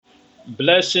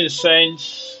Blessings,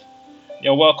 saints.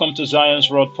 You're welcome to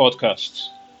Zion's Road podcast.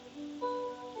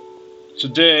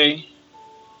 Today,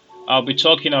 I'll be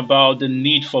talking about the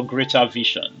need for greater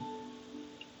vision.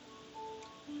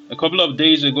 A couple of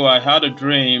days ago, I had a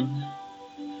dream,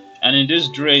 and in this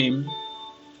dream,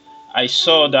 I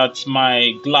saw that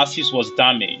my glasses was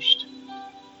damaged,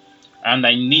 and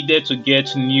I needed to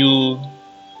get new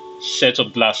set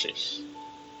of glasses.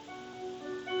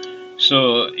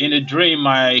 So in the dream,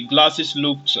 my glasses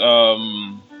looked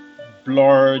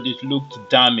blurred, it looked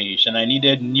damaged, and I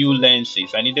needed new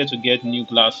lenses. I needed to get new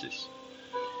glasses.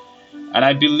 And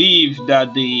I believe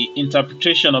that the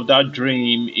interpretation of that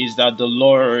dream is that the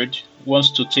Lord wants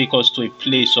to take us to a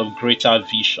place of greater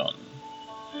vision.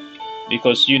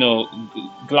 Because,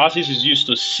 glasses is used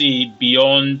to see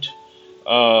beyond,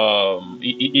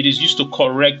 it is used to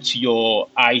correct your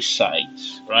eyesight,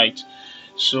 right?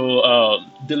 So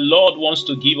the Lord wants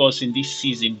to give us in this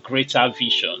season greater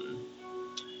vision.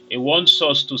 He wants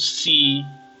us to see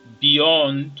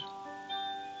beyond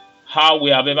how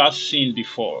we have ever seen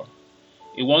before.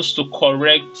 He wants to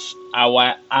correct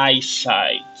our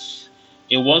eyesight.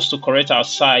 He wants to correct our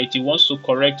sight. He wants to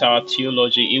correct our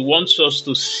theology. He wants us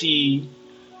to see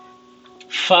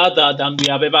farther than we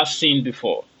have ever seen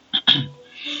before.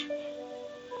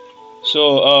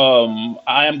 So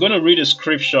I am going to read a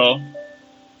scripture.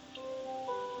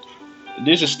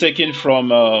 This is taken from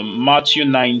Matthew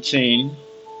 19,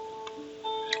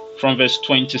 from verse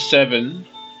 27.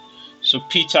 So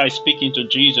Peter is speaking to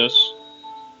Jesus.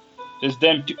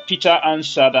 Then Peter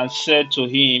answered and said to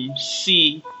him,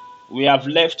 "See, we have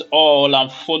left all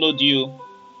and followed you.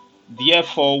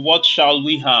 Therefore, what shall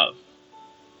we have?"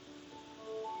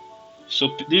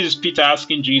 So this is Peter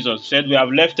asking Jesus. He said, "We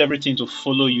have left everything to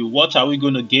follow you. What are we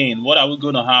going to gain? What are we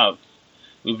going to have?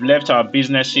 We've left our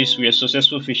businesses. We are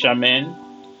successful fishermen.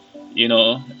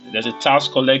 There's a tax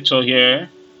collector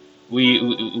here. We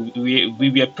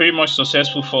are pretty much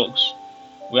successful folks.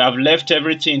 We have left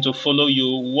everything to follow you.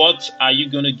 What are you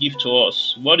going to give to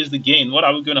us? What is the gain? What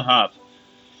are we going to have?"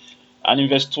 And in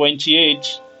verse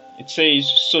 28, it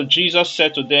says, "So Jesus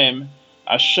said to them,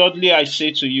 Assuredly I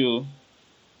say to you,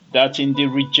 that in the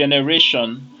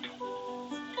regeneration,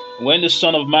 when the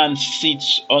Son of Man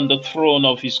sits on the throne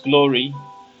of his glory,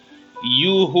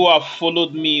 you who have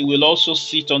followed me will also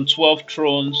sit on 12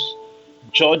 thrones,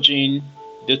 judging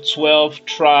the 12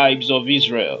 tribes of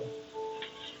Israel."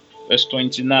 Verse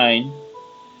 29,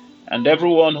 "And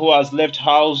everyone who has left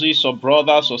houses or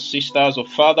brothers or sisters or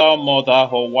father or mother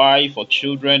or wife or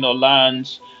children or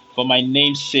lands for my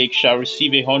name's sake shall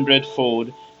receive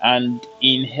 100-fold and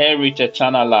inherit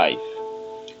eternal life."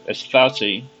 Verse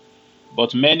 30,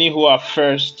 "But many who are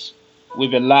first will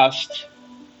be last,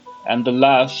 and the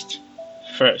last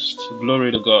first."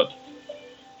 Glory to God.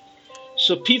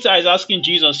 So Peter is asking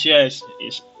Jesus here,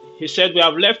 he said, "We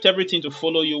have left everything to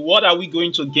follow you. What are we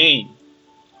going to gain?"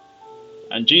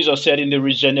 And Jesus said, "In the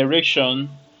regeneration,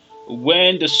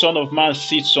 when the Son of Man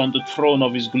sits on the throne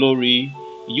of his glory,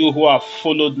 you who have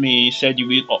followed me," he said, "you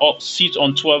will sit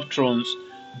on 12 thrones,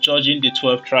 judging the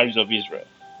 12 tribes of Israel."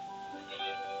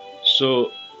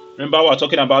 So remember, we're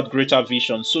talking about greater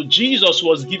vision. So Jesus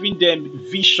was giving them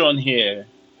vision here.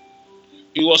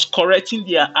 He was correcting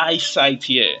their eyesight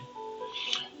here.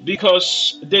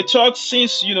 Because they thought,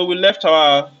 since we left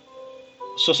our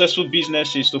successful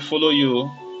businesses to follow you,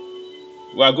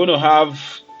 we are going to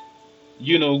have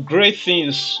great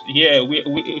things here.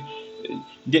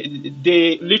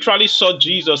 They literally saw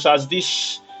Jesus as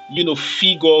this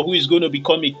figure who is going to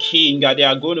become a king, and they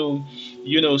are going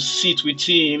to sit with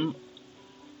him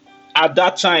at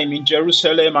that time in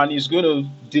Jerusalem, and he's going to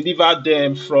deliver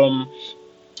them from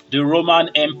the Roman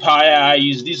Empire.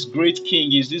 He's this great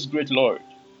king, he's this great Lord.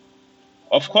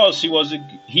 Of course, he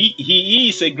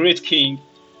is a great king,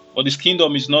 but his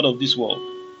kingdom is not of this world,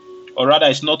 or rather,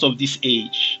 it's not of this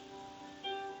age.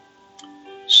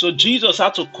 So Jesus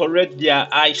had to correct their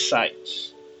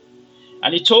eyesight,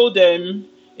 and he told them,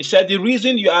 he said, "The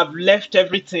reason you have left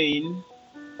everything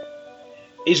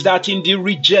is that in the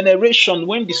regeneration,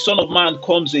 when the Son of Man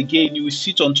comes again, you will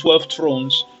sit on 12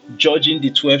 thrones, judging the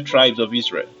 12 tribes of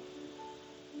Israel."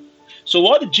 So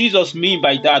what did Jesus mean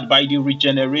by that, by the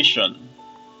regeneration?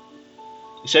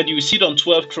 He said, "You will sit on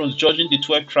 12 thrones, judging the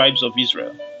 12 tribes of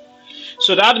Israel."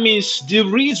 So that means the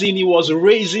reason he was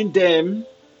raising them,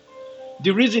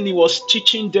 the reason he was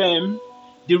teaching them,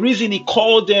 the reason he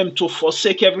called them to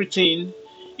forsake everything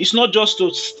is not just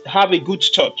to have a good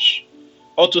church,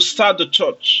 or to start the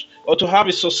church, or to have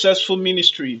a successful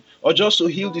ministry, or just to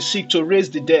heal the sick, to raise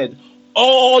the dead.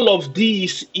 All of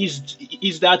this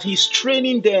is that he's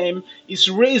training them, is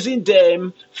raising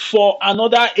them for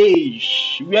another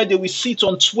age where they will sit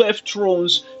on 12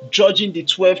 thrones judging the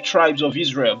 12 tribes of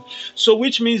Israel. So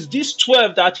which means these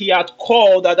 12 that he had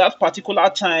called at that particular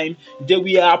time, they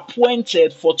were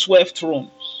appointed for 12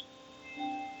 thrones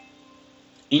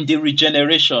in the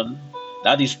regeneration,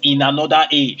 that is in another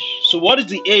age. So what is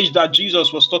the age that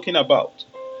Jesus was talking about?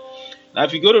 Now,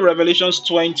 if you go to Revelations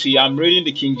 20, I'm reading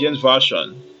the King James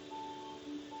Version.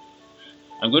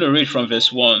 I'm going to read from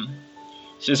verse 1.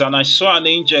 It says, "And I saw an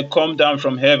angel come down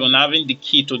from heaven, having the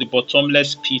key to the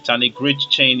bottomless pit and a great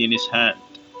chain in his hand."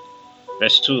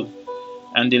 Verse 2.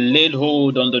 "And they laid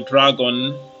hold on the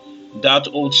dragon, that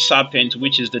old serpent,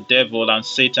 which is the devil and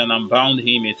Satan, and bound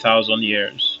him 1,000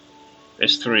 years.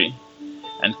 Verse 3.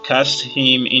 "And cast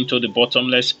him into the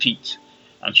bottomless pit,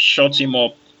 and shut him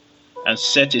up, and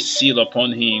set a seal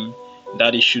upon him,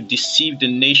 that he should deceive the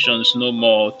nations no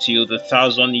more, till the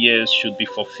 1,000 years should be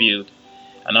fulfilled.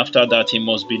 And after that he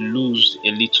must be loosed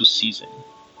a little season."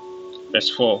 Verse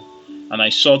 4. "And I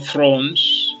saw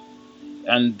thrones,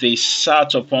 and they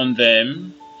sat upon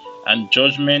them, and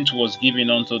judgment was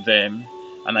given unto them.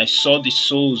 And I saw the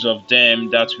souls of them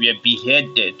that were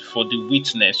beheaded for the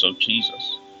witness of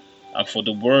Jesus, and for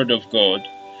the word of God,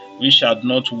 which had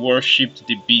not worshipped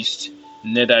the beast,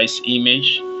 neither his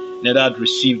image, neither had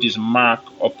received his mark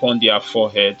upon their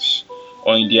foreheads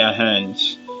or in their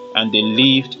hands. And they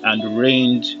lived and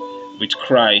reigned with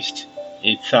Christ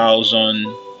 1,000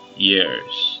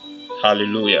 years."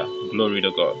 Hallelujah. Glory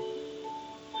to God.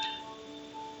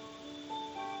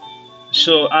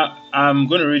 So I'm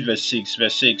going to read verse 6.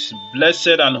 Verse 6.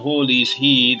 "Blessed and holy is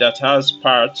he that has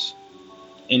part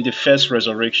in the first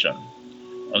resurrection.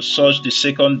 On such the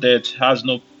second death has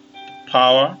no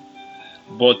power,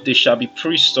 but they shall be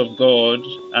priests of God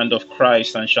and of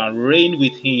Christ, and shall reign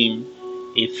with him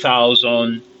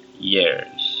 1,000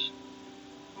 years."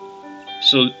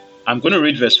 So I'm going to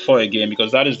read verse 4 again,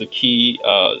 because that is the key.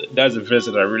 That's the verse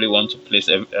that I really want to place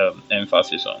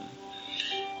emphasis on.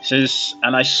 It says,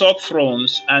 "And I saw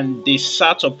thrones, and they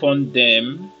sat upon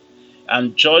them,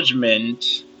 and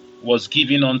judgment was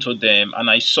given unto them. And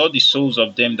I saw the souls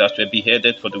of them that were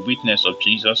beheaded for the witness of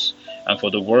Jesus and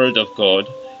for the word of God,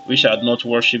 which had not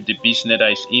worshipped the beast, neither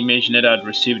his image, neither had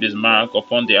received his mark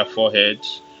upon their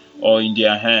foreheads or in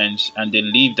their hands. And they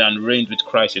lived and reigned with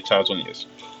Christ 1,000 years."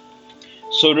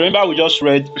 So remember, we just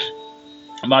read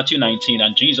Matthew 19,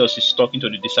 and Jesus is talking to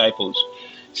the disciples.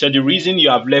 He said, "The reason you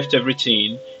have left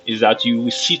everything is that you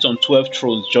will sit on 12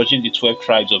 thrones judging the 12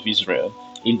 tribes of Israel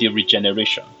in the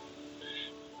regeneration."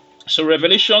 So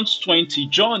Revelations 20,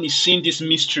 John is seeing this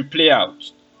mystery play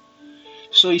out.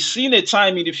 So he's seeing a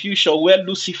time in the future where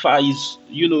Lucifer is,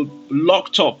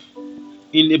 locked up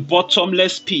in a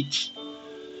bottomless pit.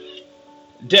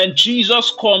 Then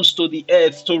Jesus comes to the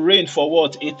earth to reign for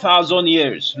what? 1,000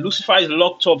 years. Lucifer is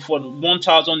locked up for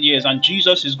 1,000 years, and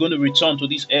Jesus is going to return to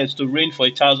this earth to reign for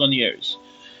 1,000 years.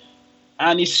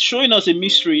 And he's showing us a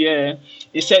mystery here.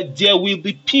 He said there will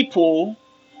be people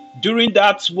during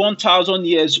that 1,000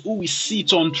 years who will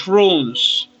sit on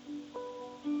thrones,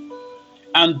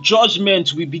 and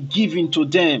judgment will be given to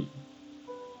them.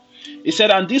 He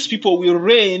said, and these people will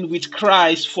reign with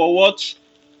Christ for what?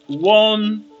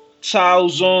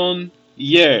 1,000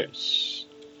 years.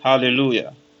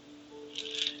 Hallelujah.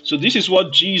 So this is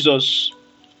what Jesus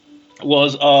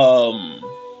was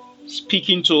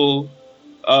speaking to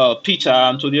Peter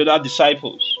and to the other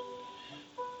disciples.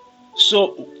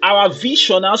 So our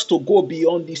vision has to go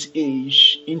beyond this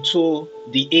age into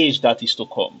the age that is to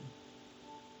come.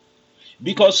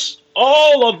 Because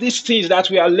all of these things that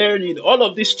we are learning, all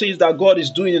of these things that God is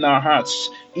doing in our hearts,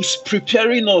 is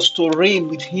preparing us to reign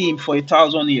with Him for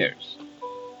 1,000 years.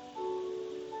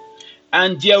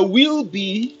 And there will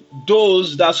be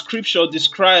those that Scripture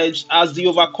describes as the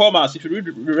overcomers. If you read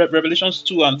Revelations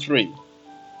 2 and 3.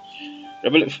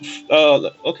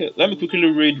 Okay, let me quickly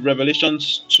read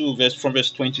Revelations 2 from verse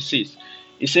 26.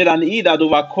 It said, and he that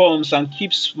overcomes and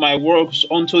keeps my works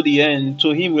unto the end,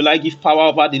 to him will I give power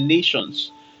over the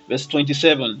nations. Verse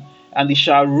 27. And he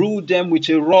shall rule them with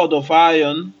a rod of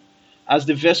iron, as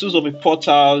the vessels of a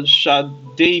potter shall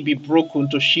they be broken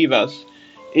to shivers,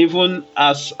 even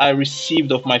as I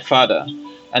received of my Father,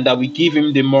 and I will give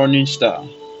him the morning star.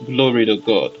 Glory to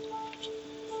God.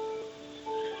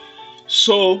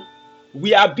 So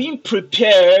we are being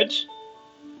prepared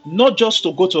not just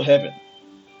to go to heaven.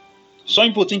 Some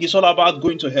people think it's all about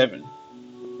going to heaven.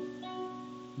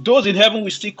 Those in heaven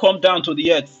will still come down to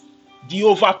the earth. The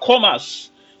overcomers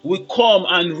will come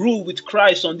and rule with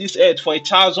Christ on this earth for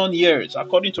 1,000 years,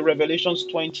 according to Revelations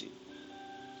 20.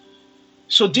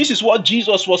 So this is what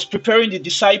Jesus was preparing the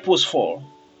disciples for.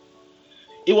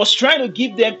 He was trying to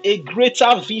give them a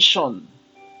greater vision,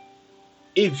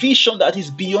 a vision that is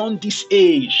beyond this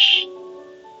age,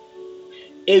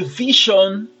 a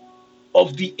vision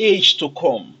of the age to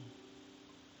come.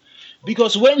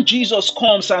 Because when Jesus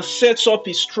comes and sets up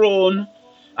his throne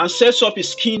and sets up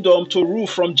his kingdom to rule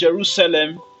from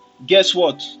Jerusalem, guess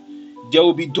what? There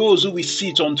will be those who will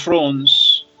sit on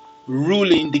thrones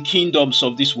ruling the kingdoms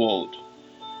of this world.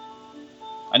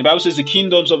 And the Bible says the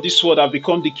kingdoms of this world have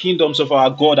become the kingdoms of our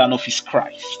God and of his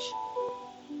Christ.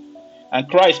 And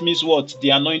Christ means what? The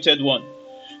anointed one.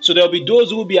 So there will be those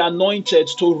who will be anointed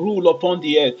to rule upon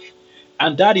the earth.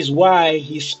 And that is why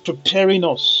he's preparing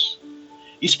us.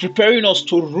 He's preparing us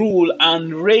to rule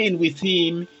and reign with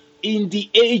him in the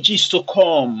ages to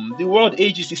come. The word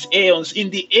ages is aeons. In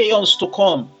the aeons to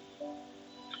come.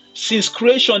 Since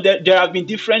creation, there have been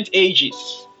different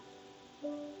ages.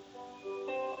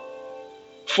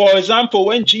 For example,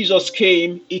 when Jesus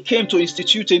came, he came to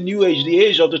institute a new age, the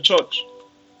age of the church.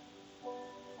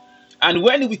 And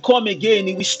when we come again,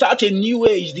 he will start a new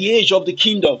age, the age of the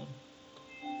kingdom.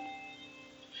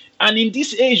 And in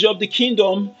this age of the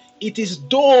kingdom, it is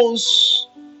those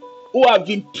who have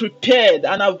been prepared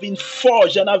and have been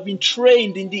forged and have been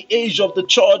trained in the age of the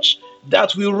church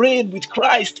that will reign with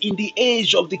Christ in the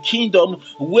age of the kingdom,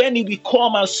 when he will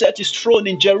come and set his throne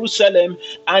in Jerusalem,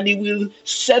 and he will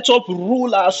set up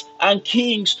rulers and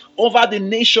kings over the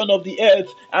nation of the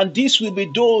earth. And this will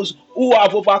be those who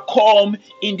have overcome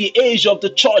in the age of the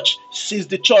church since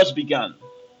the church began.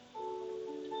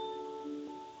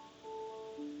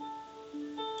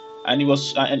 And he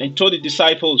told the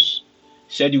disciples,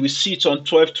 he said, you will sit on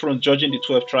 12 thrones judging the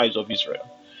 12 tribes of Israel.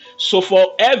 So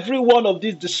for every one of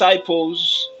these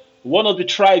disciples, one of the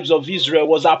tribes of Israel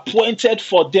was appointed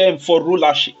for them for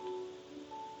rulership.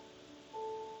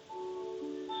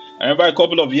 I remember a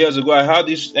couple of years ago, I had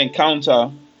this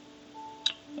encounter.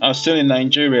 I was still in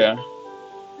Nigeria.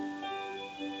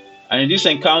 And in this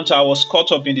encounter, I was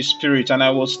caught up in the spirit and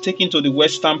I was taken to the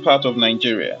western part of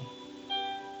Nigeria.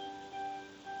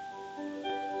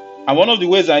 And one of the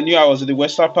ways I knew I was in the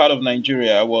western part of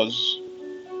Nigeria was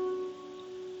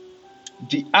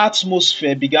the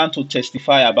atmosphere began to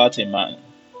testify about a man,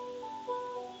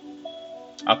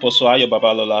 Apostle Ayo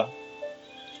Babalola.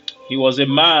 He was a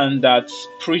man that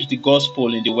preached the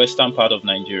gospel in the western part of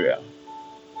Nigeria.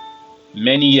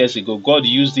 Many years ago, God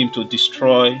used him to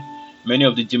destroy many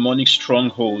of the demonic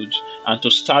strongholds and to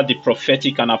start the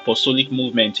prophetic and apostolic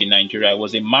movement in Nigeria. He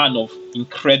was a man of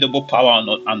incredible power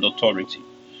and authority.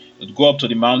 He would go up to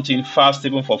the mountain, fast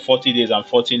even for 40 days and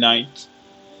 40 nights.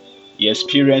 He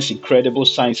experienced incredible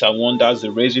signs and wonders,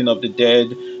 the raising of the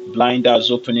dead, blind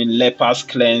eyes opening, lepers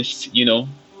cleansed,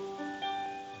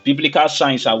 biblical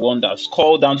signs and wonders,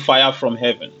 called down fire from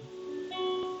heaven.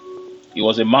 He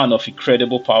was a man of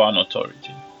incredible power and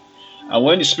authority. And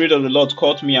when the Spirit of the Lord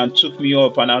caught me and took me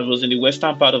up, and I was in the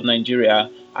western part of Nigeria,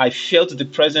 I felt the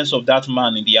presence of that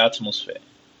man in the atmosphere.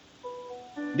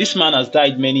 This man has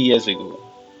died many years ago,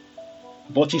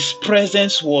 but his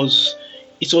presence was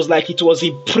like it was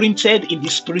imprinted in the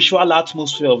spiritual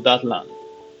atmosphere of that land.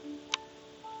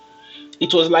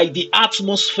 It was like the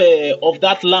atmosphere of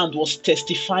that land was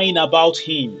testifying about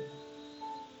him.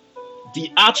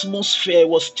 The atmosphere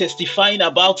was testifying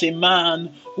about a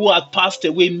man who had passed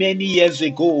away many years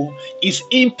ago. His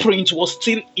imprint was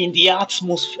still in the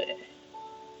atmosphere.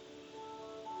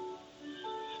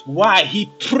 Why? He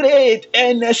prayed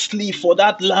earnestly for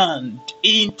that land.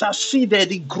 He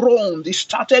interceded, he groaned, he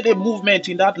started a movement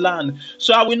in that land.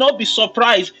 So I will not be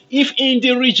surprised if in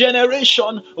the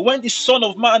regeneration, when the Son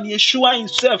of Man, Yeshua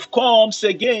himself, comes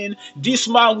again, this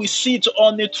man will sit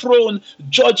on a throne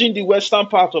judging the western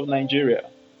part of Nigeria.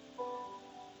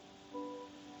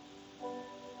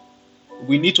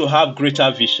 We need to have greater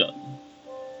vision.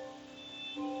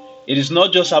 It is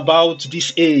not just about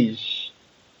this age.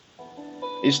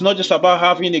 It's not just about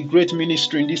having a great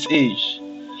ministry in this age.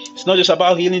 It's not just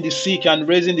about healing the sick and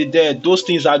raising the dead. Those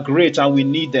things are great and we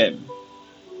need them.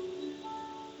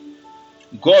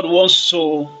 God wants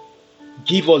to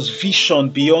give us vision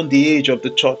beyond the age of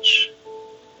the church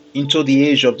into the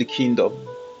age of the kingdom.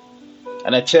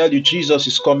 And I tell you, Jesus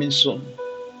is coming soon.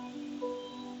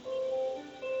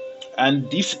 And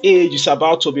this age is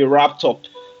about to be wrapped up.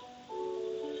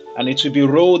 And it will be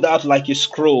rolled out like a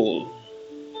scroll.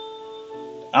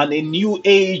 And a new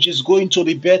age is going to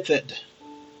be birthed.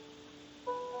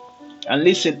 And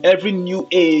listen, every new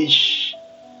age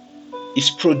is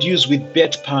produced with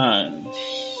birth pangs.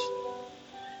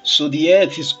 So the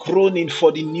earth is groaning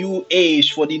for the new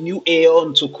age, for the new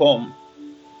aeon to come.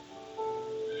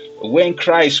 when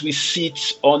Christ will sit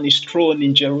on his throne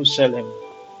in Jerusalem.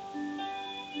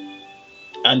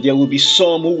 And there will be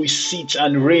some who will sit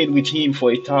and reign with him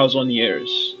for 1,000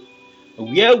 years.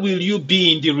 Where will you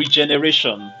be in the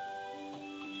regeneration?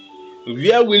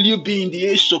 Where will you be in the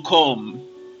age to come?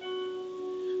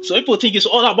 So people think it's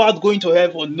all about going to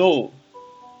heaven. No.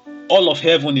 All of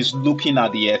heaven is looking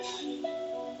at the earth.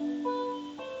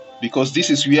 Because this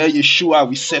is where Yeshua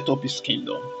will set up his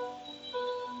kingdom.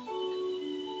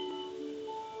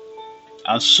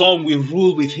 And some will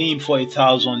rule with him for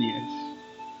 1,000 years.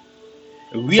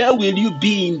 Where will you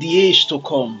be in the age to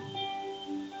come?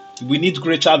 We need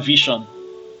greater vision.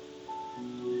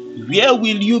 Where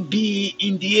will you be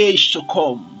in the age to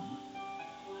come?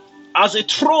 Has a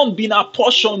throne been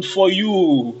apportioned for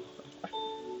you?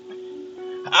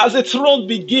 Has a throne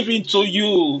been given to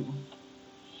you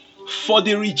for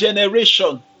the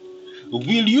regeneration? Will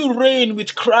you reign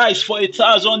with Christ for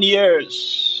 1,000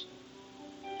 years?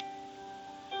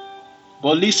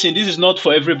 But listen, this is not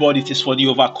for everybody, it is for the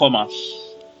overcomers.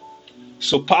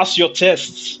 So pass your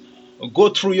tests, go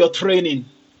through your training,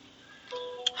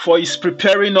 for he's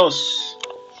preparing us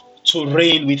to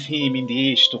reign with him in the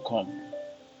age to come.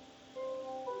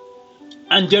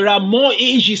 And there are more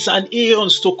ages and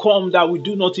aeons to come that we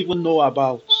do not even know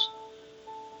about.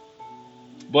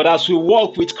 But as we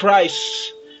walk with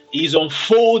Christ, he is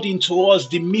unfolding to us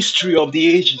the mystery of the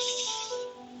ages.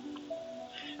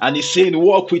 And he's saying,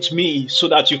 walk with me so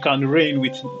that you can reign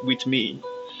with me.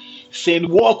 Saying,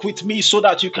 walk with me so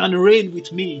that you can reign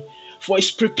with me. For he's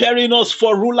preparing us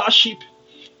for rulership,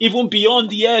 even beyond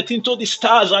the earth, into the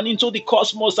stars and into the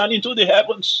cosmos and into the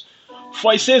heavens.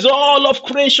 For he says, all of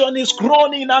creation is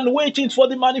groaning and waiting for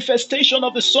the manifestation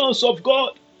of the sons of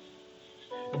God.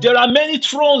 There are many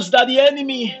thrones that the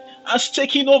enemy has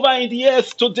taken over in the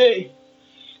earth today.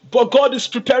 But God is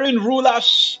preparing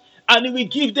rulers, and he will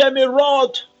give them a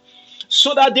rod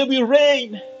so that they will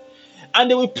reign, and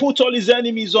they will put all his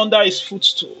enemies under his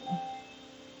footstool.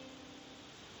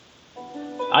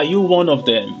 Are you one of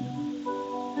them?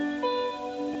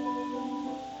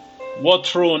 What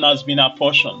throne has been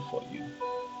apportioned for you?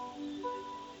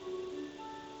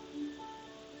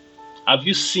 Have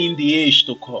you seen the age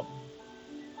to come?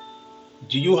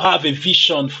 Do you have a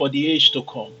vision for the age to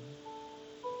come?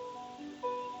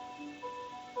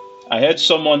 I heard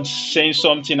someone saying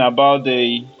something about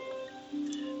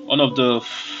one of the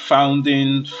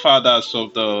founding fathers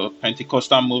of the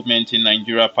Pentecostal movement in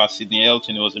Nigeria, Pastor Sidney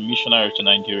Elton. He was a missionary to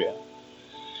Nigeria.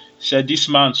 Said this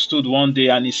man stood one day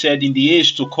and he said, in the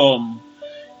age to come,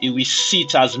 he will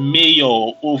sit as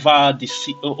mayor over the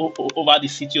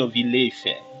city of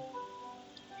Ile-Ife.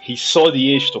 He saw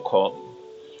the age to come.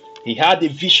 He had a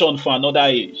vision for another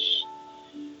age.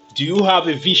 Do you have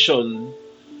a vision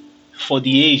for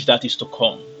the age that is to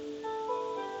come?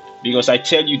 Because I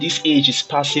tell you, this age is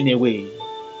passing away.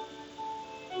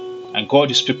 And God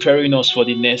is preparing us for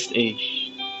the next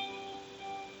age.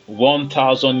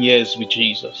 1,000 years with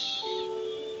Jesus.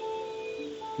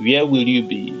 Where will you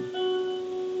be?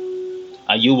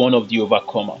 Are you one of the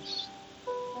overcomers?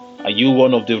 Are you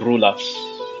one of the rulers?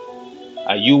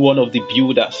 Are you one of the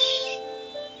builders?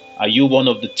 Are you one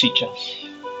of the teachers?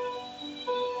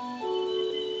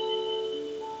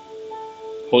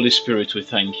 Holy Spirit, we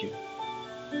thank you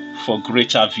for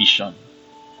greater vision.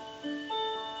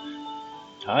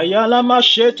 Ayala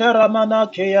masheta ramana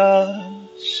keya,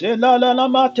 selala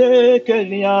namate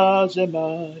kelia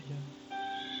zemaya.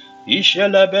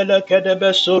 Ishela bele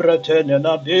kedebe suretene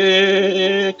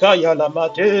nabe kayala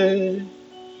mate.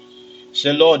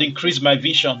 Say, Lord, increase my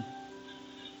vision.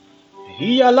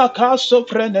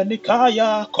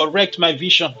 Correct my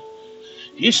vision.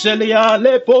 Iselia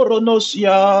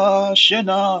leporonosia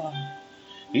shena.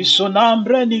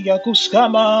 Isonambre ni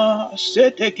yakuskama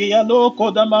seteke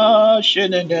yaloko dama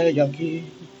shenene yaki.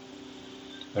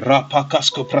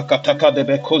 Rapakasko prakataka de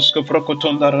bekosko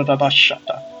prokotonda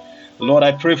radabashata. Lord,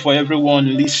 I pray for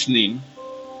everyone listening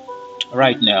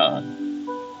right now.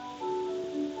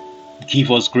 Give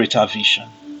us greater vision.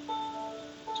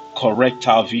 Correct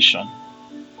our vision.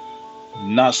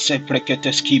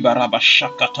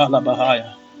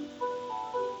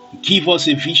 Give us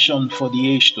a vision for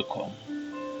the age to come.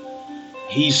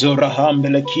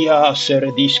 Hizorahambelekia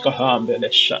serediska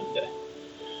hambele shande.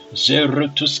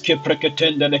 Zerutuske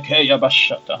preketende lekeya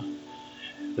bashata.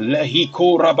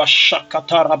 Lehiko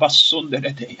rabashakata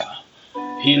rabasundeleteya.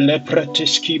 Hile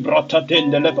pretiski brata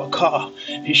dende lebaka.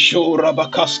 Hisho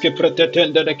rabakaske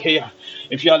pretetende lekeya.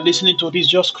 If you are listening to this,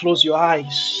 just close your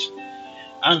eyes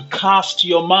and cast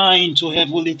your mind to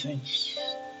heavenly things.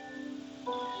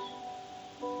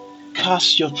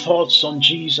 Cast your thoughts on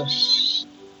Jesus.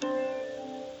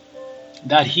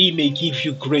 that he may give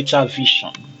you greater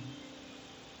vision.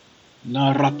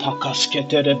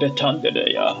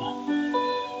 Narapakasketerebetandeya.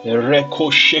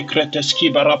 Reko shekreteski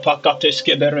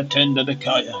barapakateske beretende de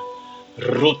kaya.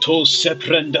 Roto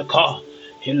seprendeka.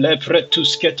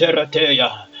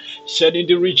 Hilepretusketereteya. Said in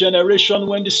the regeneration,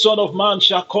 when the Son of Man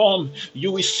shall come,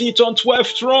 you will sit on 12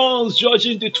 thrones,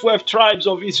 judging the 12 tribes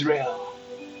of Israel.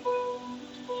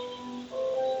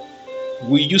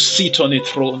 Will you sit on a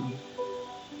throne?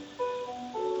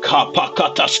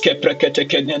 Kapakataske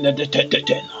preketekene de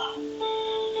tetetena.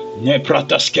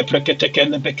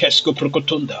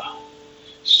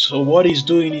 So what he's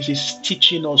doing is he's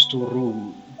teaching us to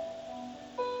rule.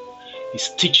 He's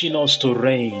teaching us to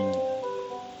reign.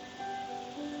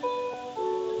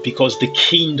 Because the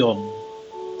kingdom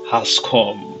has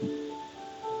come.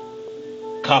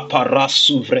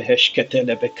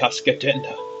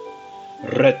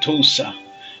 Retusa.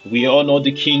 We honor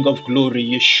the King of Glory,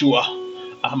 Yeshua,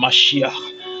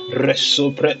 Amashiach.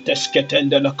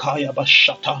 Resopretesketende lakaya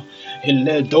bashata.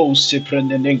 Hiledo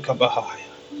seprenenenka bahaya.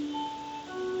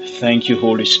 Thank you,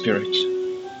 Holy Spirit,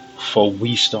 for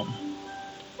wisdom,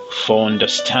 for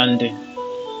understanding,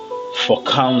 for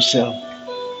counsel,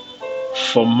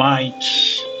 for might,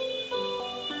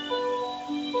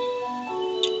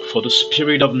 for the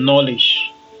spirit of knowledge,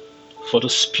 for the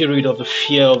spirit of the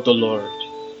fear of the Lord,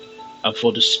 and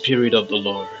for the spirit of the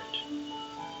Lord.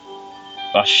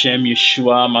 Hashem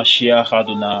Yeshua Mashiach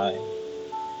Adonai,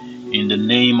 in the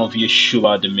name of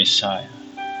Yeshua the Messiah.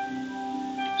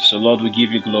 So Lord, we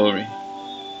give you glory.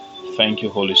 Thank you,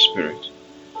 Holy Spirit.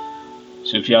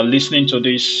 So if you are listening to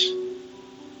this,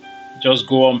 just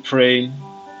go on praying.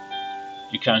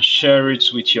 You can share it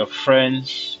with your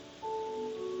friends,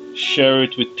 share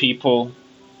it with people,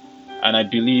 and I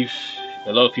believe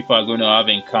a lot of people are going to have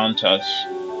encounters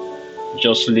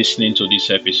just listening to this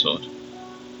episode.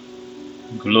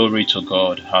 Glory to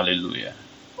God. Hallelujah.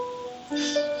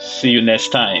 See you next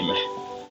time.